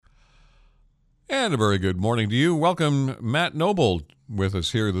And a very good morning to you. Welcome, Matt Noble, with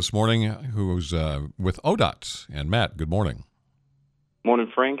us here this morning, who's with ODOT. And Matt, good morning.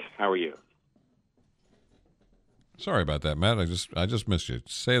 Morning, Frank. How are you? Sorry about that, Matt. I just missed you.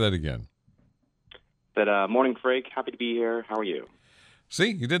 Say that again. Morning, Frank. Happy to be here. How are you?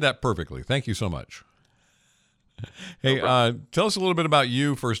 See, you did that perfectly. Thank you so much. Hey, No tell us a little bit about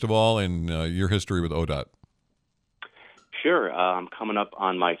you, first of all, and your history with ODOT. Sure. I'm coming up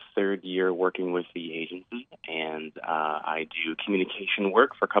on my third year working with the agency, and I do communication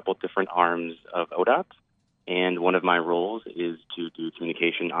work for a couple of different arms of ODOT. And one of my roles is to do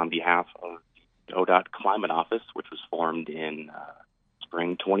communication on behalf of the ODOT Climate Office, which was formed in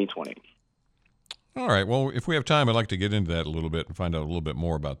spring 2020. All right. Well, if we have time, I'd like to get into that a little bit and find out a little bit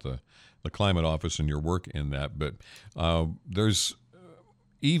more about the Climate Office and your work in that. But there's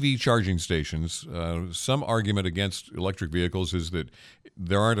EV charging stations. Some argument against electric vehicles is that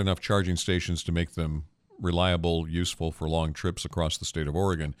there aren't enough charging stations to make them reliable, useful for long trips across the state of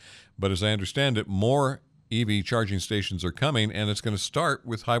Oregon. But as I understand it, more EV charging stations are coming, and it's going to start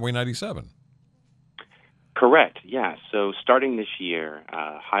with Highway 97. Correct. Yeah. So starting this year,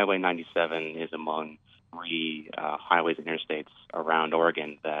 Highway 97 is among three highways and interstates around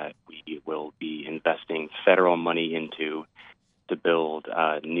Oregon that we will be investing federal money into to build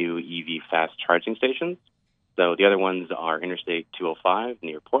new EV fast charging stations. So the other ones are Interstate 205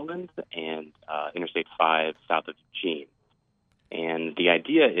 near Portland and Interstate 5 south of Eugene. And the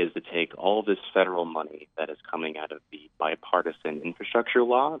idea is to take all this federal money that is coming out of the bipartisan infrastructure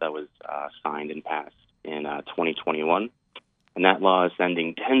law that was signed and passed in 2021. And that law is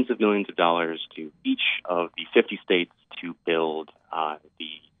sending tens of millions of dollars to each of the 50 states to build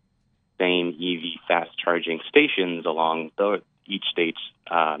the same EV fast charging stations along each state's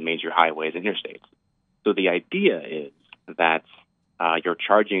major highways and interstates. So the idea is that your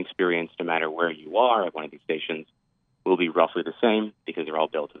charging experience, no matter where you are at one of these stations, will be roughly the same because they're all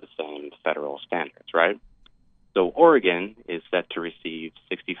built to the same federal standards, right? So Oregon is set to receive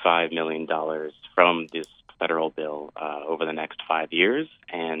 $65 million from this federal bill over the next 5 years.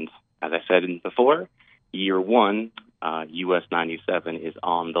 And as I said before, year one, US 97 is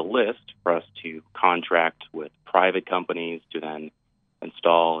on the list for us to contract with private companies to then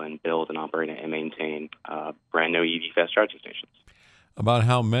install and build and operate and maintain brand new EV fast charging stations. About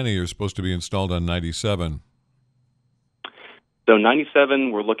how many are supposed to be installed on 97? So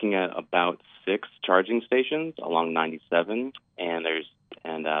 97, we're looking at about 6 charging stations along 97,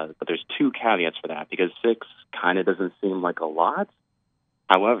 but there's 2 caveats for that because 6 kind of doesn't seem like a lot.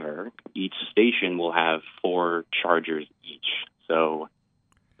 However, each station will have 4 chargers each. So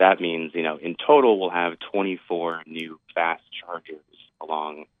that means, in total we'll have 24 new fast chargers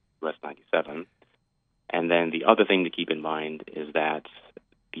along US 97. And then the other thing to keep in mind is that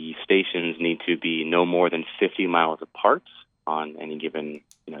the stations need to be no more than 50 miles apart on any given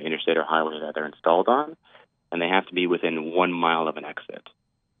interstate or highway that they're installed on, and they have to be within 1 mile of an exit.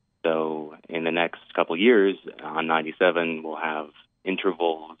 So in the next couple of years on 97, we'll have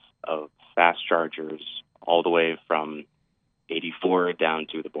intervals of fast chargers all the way from 84 down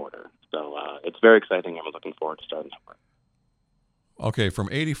to the border. So it's very exciting, and we're looking forward to starting that work. Okay, from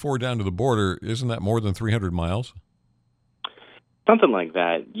 84 down to the border, isn't that more than 300 miles? Something like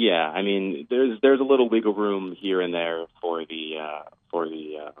that, yeah. I mean, there's a little wiggle room here and there for the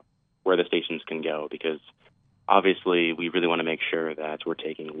where the stations can go, because obviously we really want to make sure that we're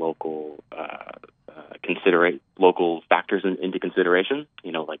taking local local factors into consideration.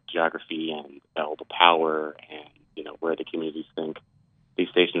 Like geography and available power, and where the communities think these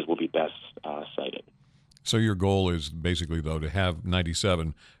stations will be best sited. So your goal is basically, though, to have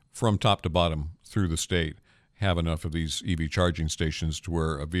 97 from top to bottom through the state have enough of these EV charging stations to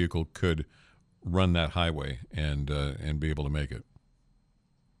where a vehicle could run that highway and be able to make it.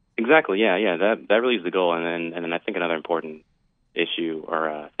 Exactly. Yeah. That really is the goal. And then I think another important issue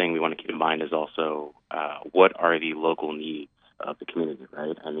or thing we want to keep in mind is also what are the local needs of the community,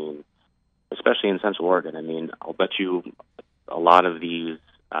 right? I mean, especially in Central Oregon. I mean, I'll bet you a lot of these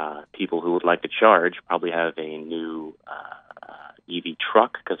people who would like to charge probably have a new EV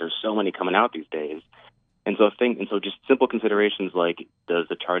truck because there's so many coming out these days. And so just simple considerations like, does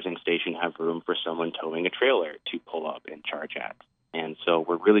the charging station have room for someone towing a trailer to pull up and charge at? And so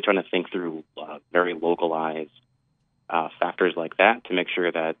we're really trying to think through very localized factors like that to make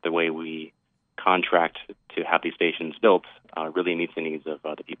sure that the way we contract to have these stations built really meets the needs of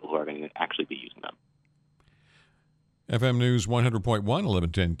the people who are going to actually be using them. FM News 100.1,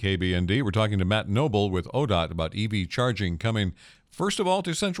 1110 KBND. We're talking to Matt Noble with ODOT about EV charging coming, first of all,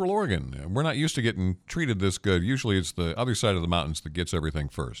 to Central Oregon. We're not used to getting treated this good. Usually it's the other side of the mountains that gets everything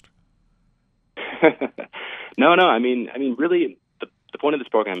first. No. Really, the point of this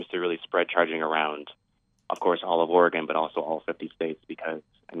program is to really spread charging around, of course, all of Oregon, but also all 50 states, because,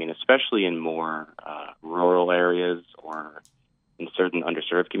 especially in more rural areas or in certain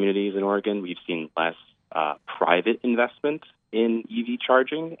underserved communities in Oregon, we've seen less private investment in EV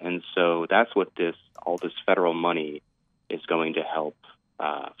charging. And so that's what all this federal money is going to help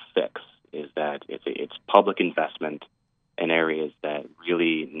fix, is that it's public investment in areas that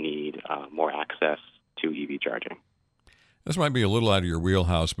really need more access to EV charging. This might be a little out of your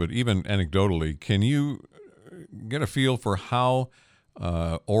wheelhouse, but even anecdotally, can you get a feel for how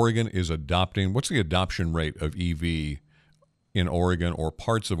Oregon is adopting? What's the adoption rate of EV in Oregon or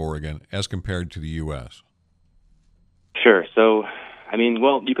parts of Oregon as compared to the U.S.? Sure. So,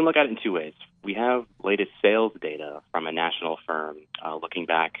 you can look at it in two ways. We have latest sales data from a national firm looking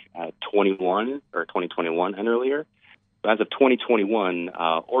back at 2021 and earlier. So as of 2021,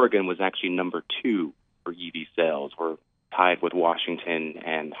 Oregon was actually number 2 for EV sales. We're tied with Washington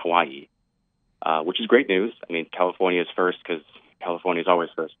and Hawaii, which is great news. California is first because California is always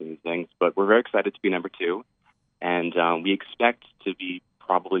first in these things, but we're very excited to be number 2. And we expect to be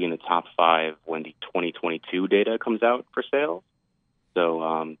probably in the top 5 when the 2022 data comes out for sales.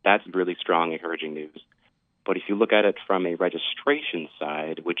 So that's really strong, encouraging news. But if you look at it from a registration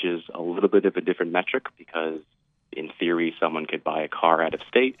side, which is a little bit of a different metric, because in theory, someone could buy a car out of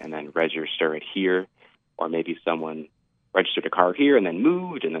state and then register it here, or maybe someone registered a car here and then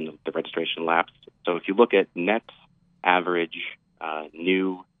moved, and then the registration lapsed. So if you look at net average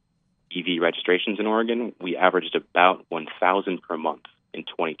new EV registrations in Oregon, we averaged about 1,000 per month in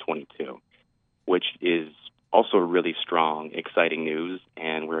 2022, which is also really strong, exciting news,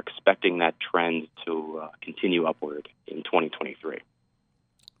 and we're expecting that trend to continue upward in 2023.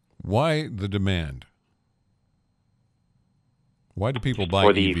 Why the demand? Why do people buy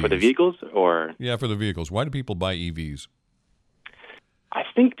EVs? For the vehicles, or? Yeah, for the vehicles. Why do people buy EVs? I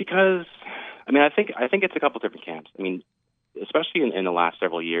think because, I think it's a couple different camps. Especially in the last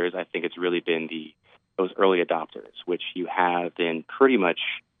several years, I think it's really been those early adopters, which you have in pretty much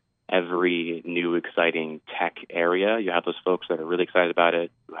every new exciting tech area. You have those folks that are really excited about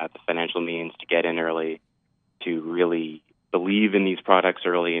it, who have the financial means to get in early, to really believe in these products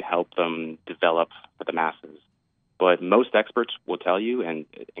early and help them develop for the masses. But most experts will tell you, and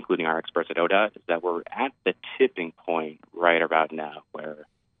including our experts at ODOT, is that we're at the tipping point right about now, where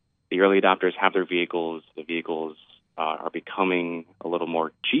the early adopters have their vehicles. The vehicles are becoming a little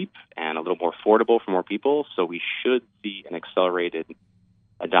more cheap and a little more affordable for more people. So we should see an accelerated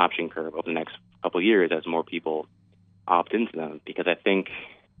adoption curve over the next couple of years as more people opt into them. Because I think,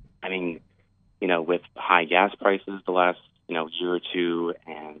 with high gas prices the last, year or two,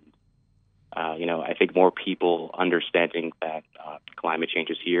 and, I think more people understanding that climate change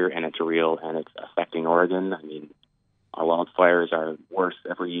is here and it's real and it's affecting Oregon. Our wildfires are worse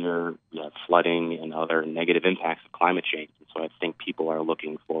every year. We have flooding and other negative impacts of climate change. And so I think people are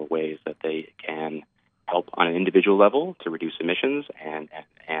looking for ways that they can help on an individual level to reduce emissions,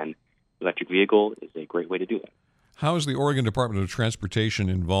 and electric vehicle is a great way to do that. How is the Oregon Department of Transportation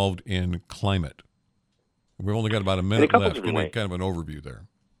involved in climate? We've only got about a minute left. Give me kind of an overview there.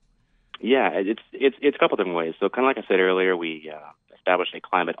 Yeah, it's a couple different ways. So kind of like I said earlier, we established a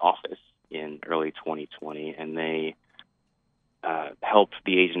climate office in early 2020, and they helped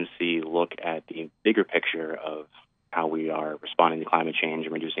the agency look at the bigger picture of how we are responding to climate change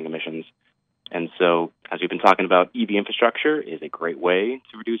and reducing emissions. And so, as we've been talking about, EV infrastructure is a great way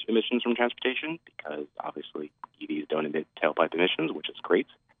to reduce emissions from transportation, because obviously EVs don't emit tailpipe emissions, which is great.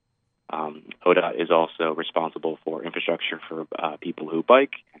 ODOT is also responsible for infrastructure for people who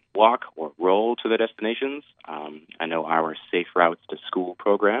bike, walk, or roll to their destinations. I know our Safe Routes to School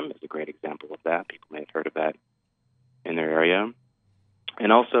program is a great example of that. People may have heard of that in their area.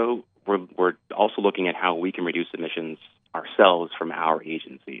 And also, we're also looking at how we can reduce emissions ourselves from our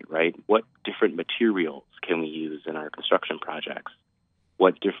agency, right? What different materials can we use in our construction projects?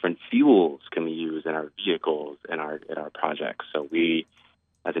 What different fuels can we use in our vehicles and in our projects? So we,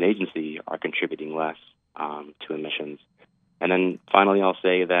 as an agency, are contributing less to emissions. And then finally, I'll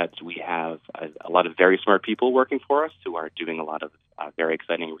say that we have a lot of very smart people working for us who are doing a lot of very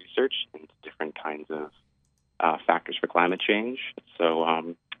exciting research into different kinds of factors for climate change.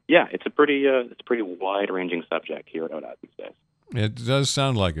 So, it's a pretty wide-ranging subject here at ODOT these days. It does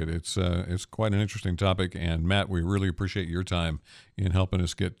sound like it. It's quite an interesting topic. And Matt, we really appreciate your time in helping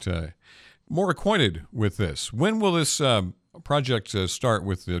us get more acquainted with this. When will this project start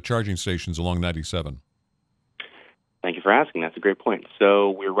with the charging stations along 97? Thank you for asking. That's a great point. So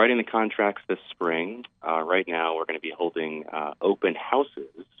we're writing the contracts this spring. Right now, we're going to be holding open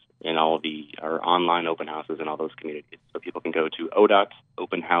houses on online open houses in all those communities. So people can go to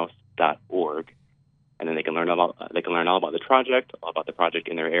odotopenhouse.org, and then they can learn all about the project, all about the project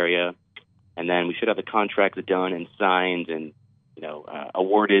in their area, and then we should have the contracts done and signed and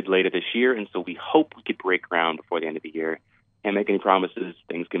awarded later this year. And so we hope we could break ground before the end of the year. Can't make any promises.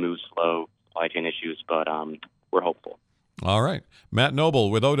 Things can move slow, supply chain issues, but we're hopeful. All right. Matt Noble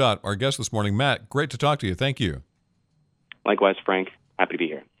with ODOT, our guest this morning. Matt, great to talk to you. Thank you. Likewise, Frank. Happy to be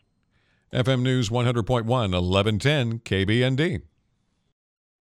here. FM News 100.1, 1110 KBND.